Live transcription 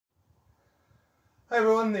Hi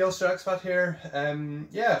everyone, the Ulster Expat here.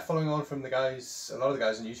 Yeah, following on from a lot of the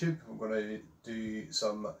guys on YouTube, I'm going to do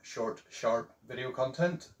some short, sharp video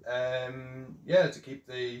content. Yeah, to keep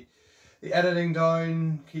the editing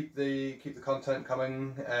down, keep the content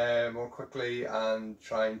coming more quickly, and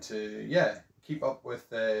trying to keep up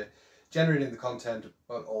with generating the content,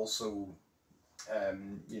 but also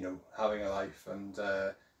having a life. And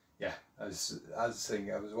I was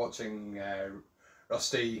watching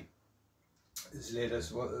Rusty.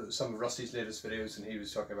 Some of Rusty's latest videos, and he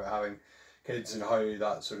was talking about having kids and how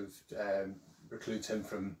that sort of precludes him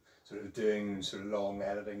from sort of doing sort of long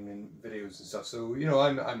editing and videos and stuff. So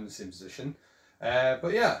I'm in the same position,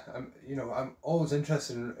 but yeah, I'm always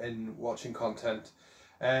interested in watching content,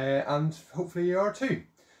 and hopefully you are too.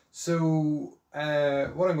 So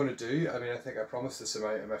what I'm going to do, I think I promised this in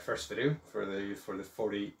my first video for the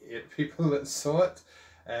 48 people that saw it.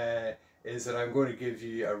 Is that I'm going to give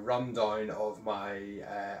you a rundown of my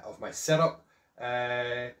setup,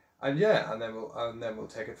 and then we'll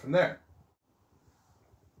take it from there.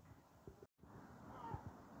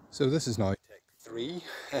 So this is now take 3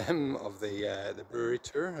 of the brewery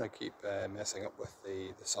tour. I keep messing up with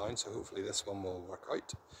the sound, so hopefully this one will work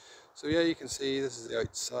out. So yeah, you can see this is the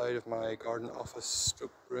outside of my garden office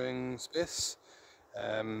stroke brewing space.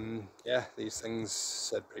 Yeah, these things,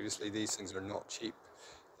 said previously, these things are not cheap.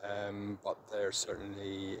 But they're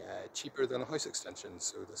certainly cheaper than a house extension,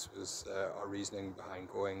 so this was our reasoning behind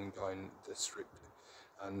going down this route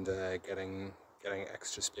and getting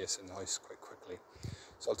extra space in the house quite quickly.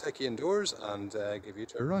 So I'll take you indoors and give you a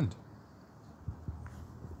tour around.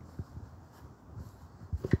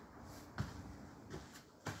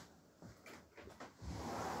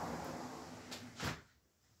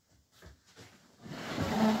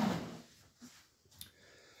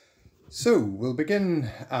 So we'll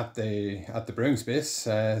begin at the brewing space.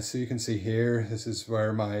 So you can see here, this is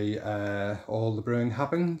where my all the brewing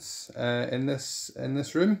happens in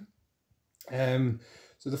this room.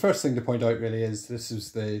 So the first thing to point out really is this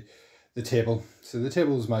is the table. So the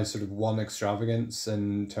table is my sort of one extravagance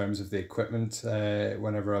in terms of the equipment.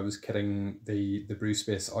 Whenever I was kitting the brew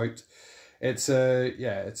space out, it's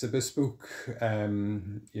a bespoke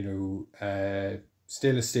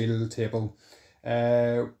stainless steel table.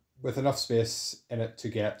 With enough space in it to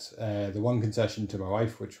get the one concession to my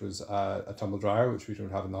wife, which was a tumble dryer, which we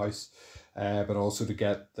don't have in the house, but also to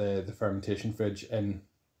get the fermentation fridge in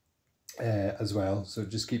as well. So it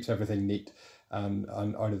just keeps everything neat and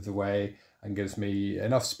out of the way, and gives me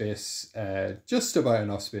enough space, just about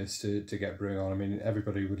enough space to get brewing on. I mean,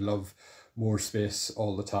 everybody would love more space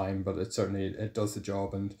all the time, but it certainly does the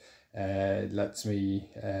job, and lets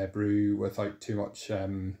me brew without too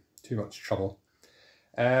much trouble.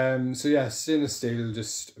 So yeah, stainless steel,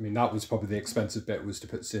 that was probably the expensive bit, was to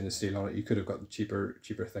put stainless steel on it. You could have got cheaper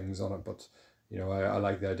things on it, but I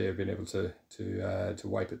like the idea of being able to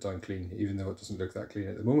wipe it down clean, even though it doesn't look that clean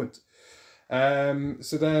at the moment.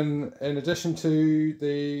 So then, in addition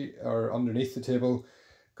to underneath the table,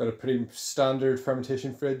 got a pretty standard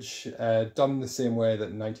fermentation fridge, done the same way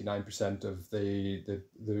that 99% of the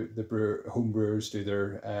home brewers do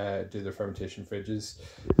their fermentation fridges.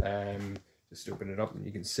 Just open it up and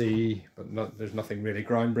you can see, but there's nothing really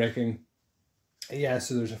groundbreaking. Yeah,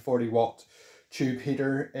 so there's a 40-watt tube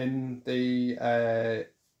heater in the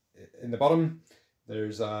bottom.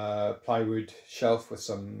 There's a plywood shelf with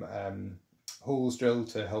some holes drilled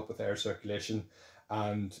to help with air circulation,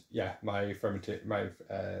 and yeah, my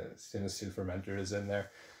stainless steel fermenter is in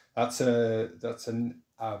there. That's an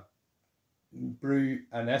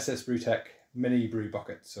SS Brewtech mini brew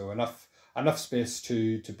bucket, so enough space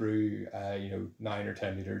to brew 9 or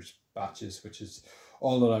 10 liters batches, which is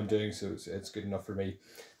all that I'm doing, so it's good enough for me.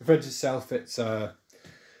 The fridge itself, it's a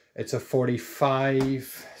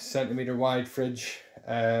 45 centimeter wide fridge.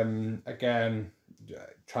 Again,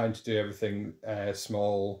 trying to do everything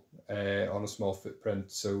small, on a small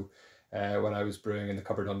footprint. So when I was brewing in the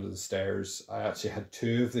cupboard under the stairs, I actually had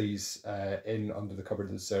 2 of these in under the cupboard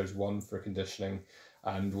of the stairs, one for conditioning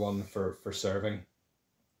and one for serving.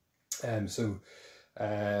 So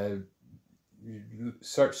you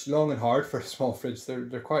searched long and hard for a small fridge.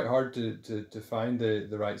 They're quite hard to find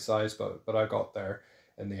the right size, but I got there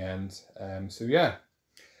in the end. So yeah.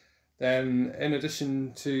 Then, in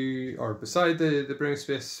addition to, or beside the brewing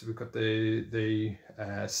space, we've got the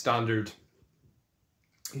standard,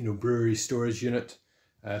 brewery storage unit.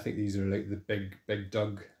 I think these are like the big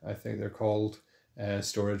Doug, I think they're called,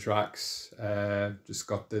 storage racks. Just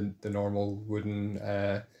got the normal wooden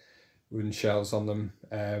shelves on them,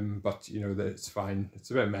 but that it's fine.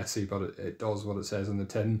 It's a bit messy, but it does what it says on the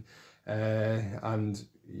tin, and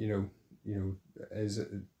you know, is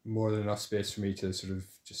more than enough space for me to sort of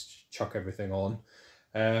just chuck everything on.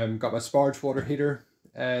 Got my sparge water heater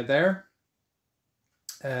there.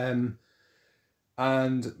 And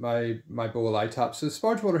my bowl iTap. So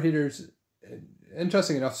sparge water heaters,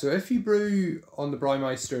 interesting enough. So if you brew on the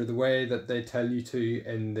Brewmeister the way that they tell you to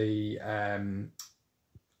in the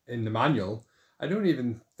manual, I don't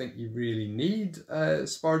even think you really need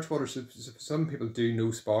sparge water. So some people do know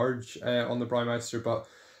sparge on the Brewmeister, but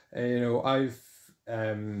you know, I've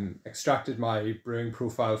extracted my brewing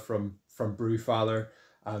profile from Brewfather,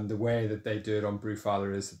 and the way that they do it on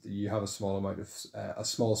Brewfather is that you have a small amount of a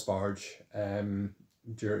small sparge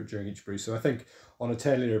during each brew. So I think on a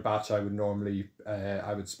 10 litre batch, I would normally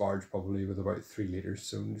I would sparge probably with about 3 litres.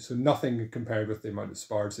 So nothing compared with the amount of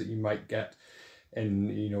sparge that you might get in,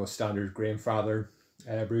 you know, a standard Grainfather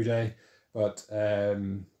brew day, but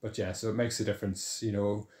yeah, so it makes a difference, you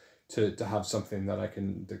know, to have something that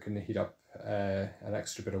can heat up an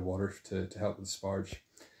extra bit of water to help with the sparge.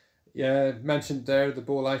 Yeah, mentioned there the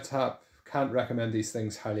bowl iTap. Can't recommend these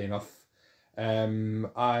things highly enough.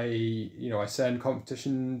 I send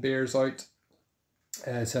competition beers out.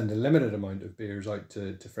 Send a limited amount of beers out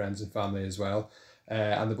to friends and family as well.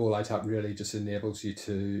 And the bowl iTap really just enables you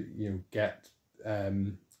to, you know, get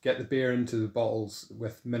the beer into the bottles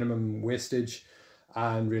with minimum wastage,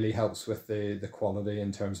 and really helps with the quality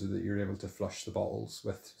in terms of that you're able to flush the bottles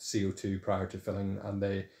with CO2 prior to filling, and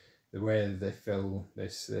the way they fill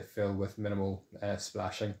with minimal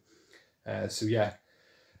splashing. So yeah,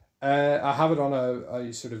 I have it on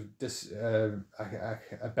a sort of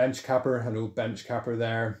a bench capper, an old bench capper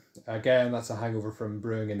there. Again, that's a hangover from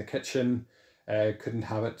brewing in the kitchen. Couldn't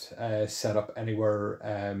have it set up anywhere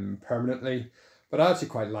permanently, but I actually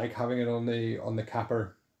quite like having it on the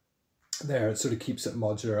capper there. It sort of keeps it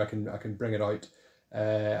modular. I can bring it out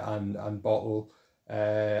and bottle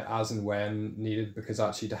as and when needed, because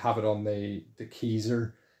actually to have it on the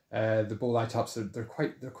keezer, the bowl iTaps, they're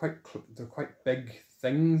quite big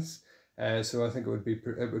things. So I think it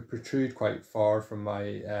would protrude quite far from my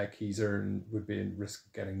keezer and would be in risk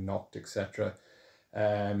of getting knocked, etc.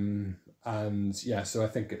 And yeah, so I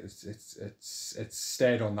think it's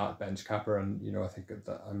stayed on that bench capper, and you know, I think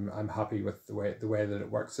that I'm happy with the way that it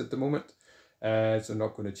works at the moment. So I'm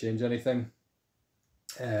not going to change anything.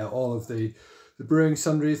 All of the brewing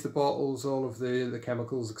sundries, the bottles, all of the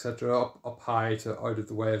chemicals, etc., up high to out of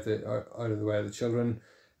the way of the children.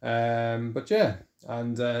 But yeah,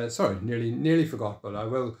 and sorry, nearly forgot, but I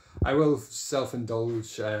will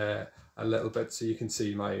self-indulge a little bit, so you can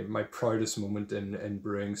see my proudest moment in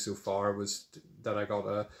brewing so far was that I got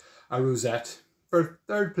a rosette for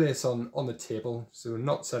 3rd place on the table. So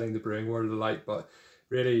not setting the brewing world alight, but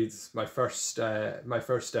really it's my first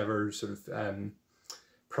ever sort of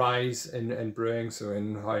prize in brewing. So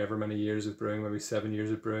in however many years of brewing, maybe 7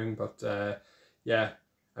 years of brewing, but yeah,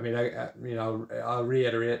 I mean, I'll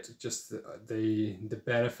reiterate just the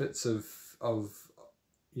benefits of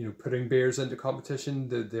you know, putting beers into competition,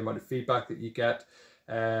 the amount of feedback that you get,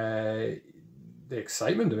 the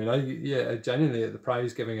excitement. I mean, I genuinely at the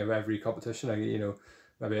prize giving of every competition,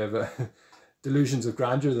 maybe have delusions of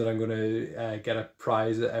grandeur that I'm going to get a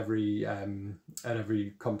prize at every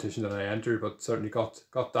competition that I enter, but certainly got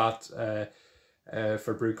that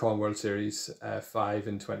for BrewCon World Series 5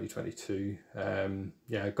 in 2022.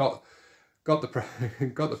 Yeah, got the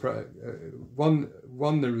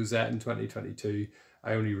won the rosette in 2022.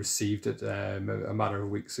 I only received it a matter of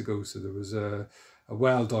weeks ago, so there was a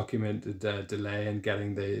well documented delay in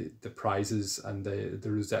getting the prizes and the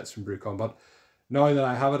rosettes from BrewCon. But now that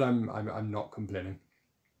I have it, I'm not complaining.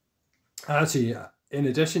 Actually, in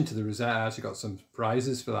addition to the rosette, I actually got some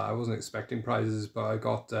prizes for that. I wasn't expecting prizes, but I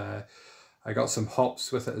got some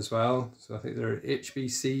hops with it as well. So I think they're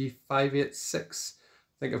HBC 586.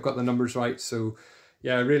 I think I've got the numbers right. So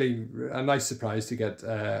yeah, really a nice surprise to get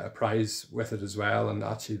a prize with it as well. And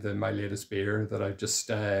actually my latest beer that I just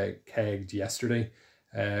kegged yesterday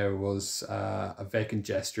was a Vacant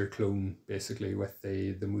Gesture clone, basically, with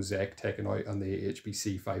the mosaic taken out and the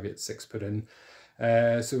HBC 586 put in.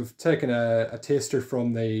 So we've taken a taster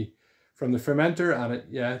from the fermenter, and it,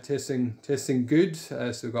 yeah, tasting good.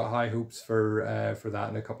 So we've got high hopes for that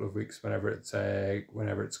in a couple of weeks, whenever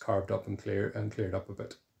it's carved up and cleared up a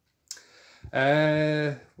bit.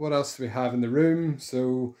 What else do we have in the room?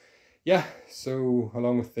 So yeah, so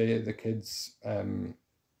along with the kids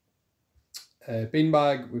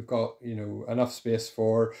beanbag, we've got, you know, enough space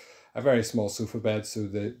for a very small sofa bed, so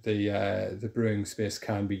the brewing space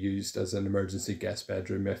can be used as an emergency guest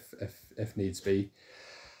bedroom if needs be.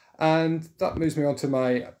 And that moves me on to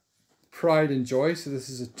my pride and joy. So this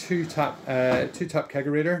is a two-tap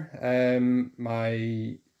kegerator.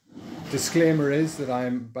 My disclaimer is that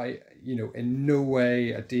I'm in no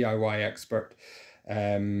way a DIY expert.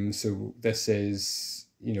 So this is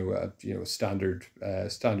a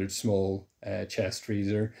standard small chest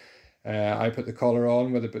freezer. I put the collar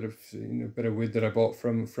on with a bit of wood that I bought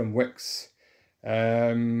from Wix.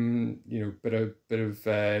 Bit of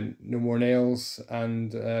no more nails,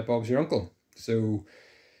 and Bob's your uncle. So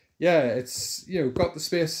yeah, it's got the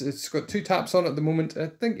space. It's got 2 taps on it at the moment. I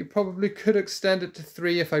think you probably could extend it to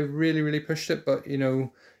 3 if I really pushed it, but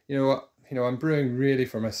I'm brewing really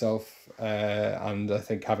for myself, and I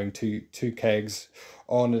think having two kegs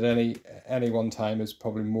on at any one time is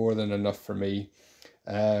probably more than enough for me.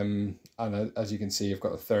 And as you can see, I've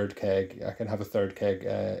got a 3rd keg. I can have a 3rd keg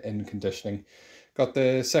in conditioning. Got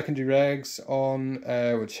the secondary regs on,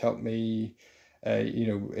 which help me,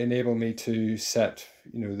 enable me to set,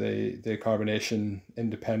 the carbonation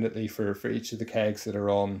independently for each of the kegs that are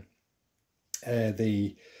on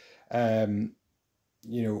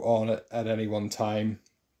on at any one time.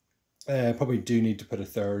 Probably do need to put a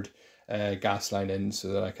 3rd gas line in so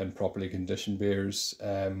that I can properly condition beers,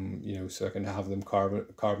 so I can have them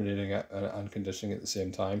carbonating and conditioning at the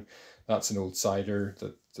same time. That's an old cider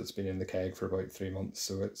that's been in the keg for about 3 months,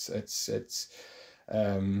 so it's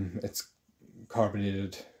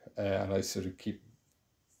carbonated, and I sort of keep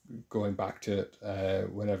going back to it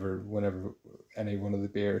whenever any one of the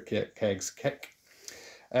beer kegs kick.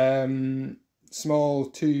 Small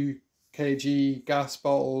 2 kg gas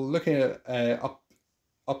bottle. Looking at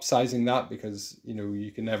upsizing that, because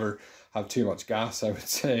you can never have too much gas, I would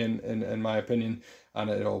say, in my opinion, and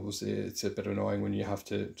it's a bit annoying when you have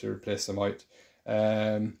to replace them out.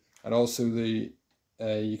 And also you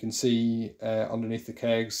can see underneath the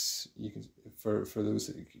kegs, for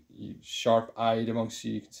those sharp-eyed amongst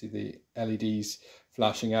you, you can see the LEDs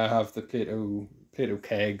flashing. I have the Plato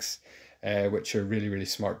kegs, which are really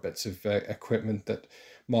smart bits of equipment that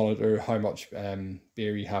monitor how much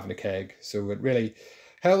beer you have in a keg. So it really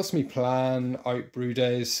helps me plan out brew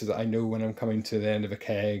days, so that I know when I'm coming to the end of a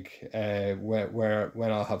keg,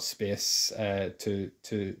 when I'll have space to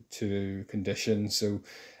condition. So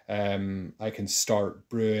I can start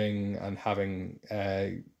brewing and having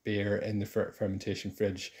beer in the fermentation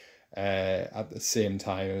fridge at the same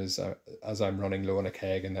time as I'm running low on a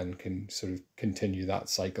keg, and then can sort of continue that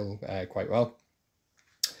cycle quite well.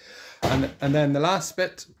 And then the last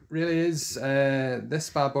bit really is this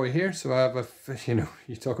bad boy here. So I have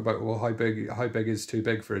you talk about, well, how big is too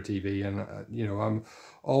big for a TV, and I'm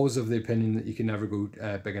always of the opinion that you can never go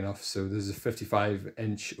big enough. So there's a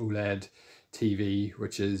 55-inch OLED TV,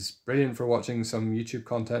 which is brilliant for watching some YouTube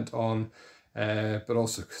content on, but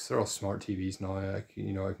also because they're all smart TVs now, I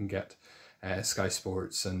can get Sky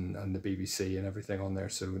Sports and the BBC and everything on there,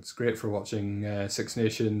 so it's great for watching Six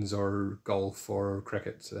Nations or golf or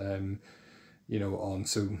cricket, on.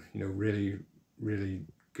 So really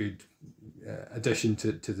good addition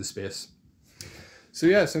to the space. So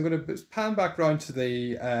yeah, so I'm going to pan back round to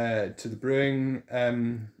the brewing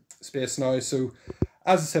space now. So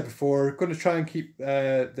as I said before, going to try and keep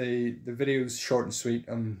the videos short and sweet.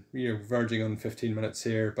 I'm verging on 15 minutes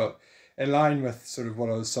here, but in line with sort of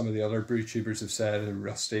what some of the other brew tubers have said,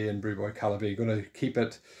 Rusty and Brewboy Calaby, going to keep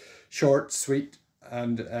it short, sweet,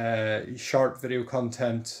 and sharp video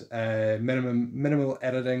content, minimal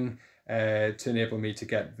editing, to enable me to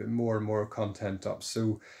get more and more content up.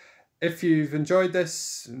 So if you've enjoyed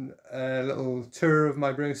this little tour of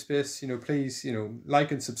my brewing space, please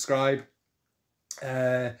like and subscribe,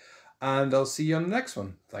 and I'll see you on the next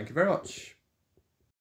one. Thank you very much.